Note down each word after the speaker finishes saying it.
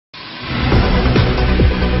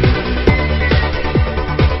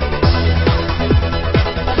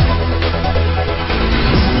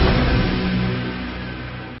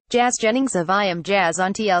Jazz Jennings of I Am Jazz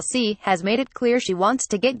on TLC has made it clear she wants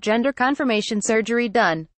to get gender confirmation surgery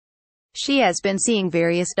done. She has been seeing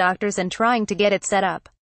various doctors and trying to get it set up.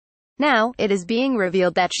 Now, it is being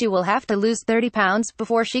revealed that she will have to lose 30 pounds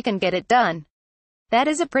before she can get it done. That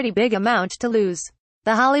is a pretty big amount to lose.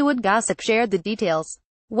 The Hollywood Gossip shared the details.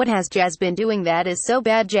 What has Jazz been doing that is so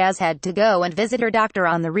bad? Jazz had to go and visit her doctor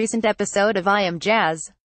on the recent episode of I Am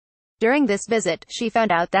Jazz. During this visit, she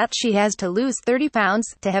found out that she has to lose 30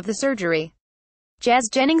 pounds to have the surgery. Jazz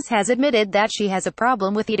Jennings has admitted that she has a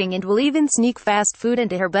problem with eating and will even sneak fast food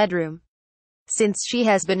into her bedroom. Since she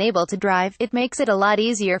has been able to drive, it makes it a lot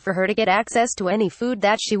easier for her to get access to any food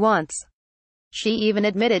that she wants. She even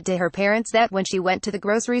admitted to her parents that when she went to the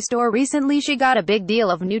grocery store recently she got a big deal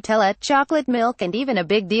of Nutella, chocolate milk and even a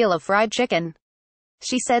big deal of fried chicken.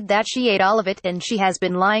 She said that she ate all of it and she has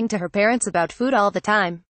been lying to her parents about food all the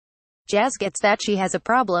time. Jazz gets that she has a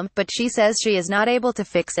problem, but she says she is not able to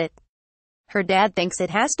fix it. Her dad thinks it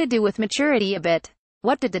has to do with maturity a bit.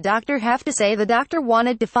 What did the doctor have to say? The doctor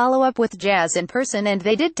wanted to follow up with Jazz in person and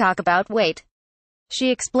they did talk about weight. She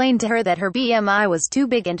explained to her that her BMI was too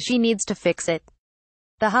big and she needs to fix it.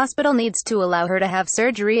 The hospital needs to allow her to have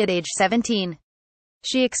surgery at age 17.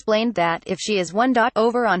 She explained that if she is 1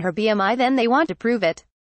 over on her BMI then they want to prove it.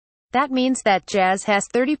 That means that Jazz has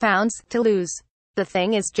 30 pounds to lose. The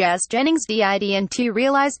thing is, Jazz Jennings didn't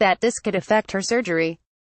realize that this could affect her surgery.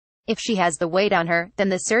 If she has the weight on her, then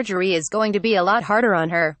the surgery is going to be a lot harder on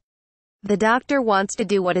her. The doctor wants to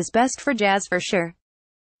do what is best for Jazz for sure.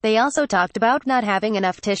 They also talked about not having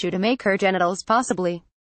enough tissue to make her genitals possibly.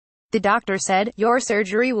 The doctor said, "Your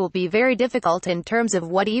surgery will be very difficult in terms of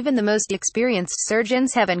what even the most experienced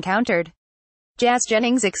surgeons have encountered." Jazz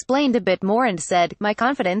Jennings explained a bit more and said, "My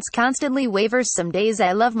confidence constantly wavers. Some days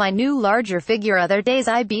I love my new larger figure, other days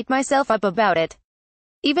I beat myself up about it.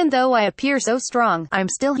 Even though I appear so strong, I'm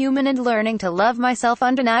still human and learning to love myself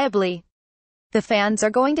undeniably." The fans are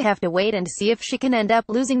going to have to wait and see if she can end up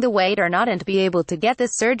losing the weight or not and be able to get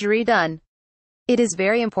this surgery done. It is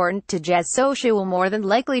very important to Jazz, so she will more than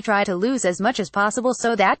likely try to lose as much as possible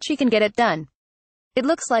so that she can get it done. It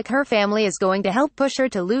looks like her family is going to help push her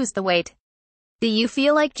to lose the weight. Do you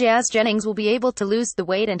feel like Jazz Jennings will be able to lose the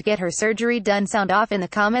weight and get her surgery done? Sound off in the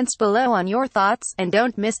comments below on your thoughts, and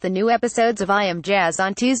don't miss the new episodes of I Am Jazz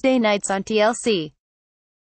on Tuesday nights on TLC.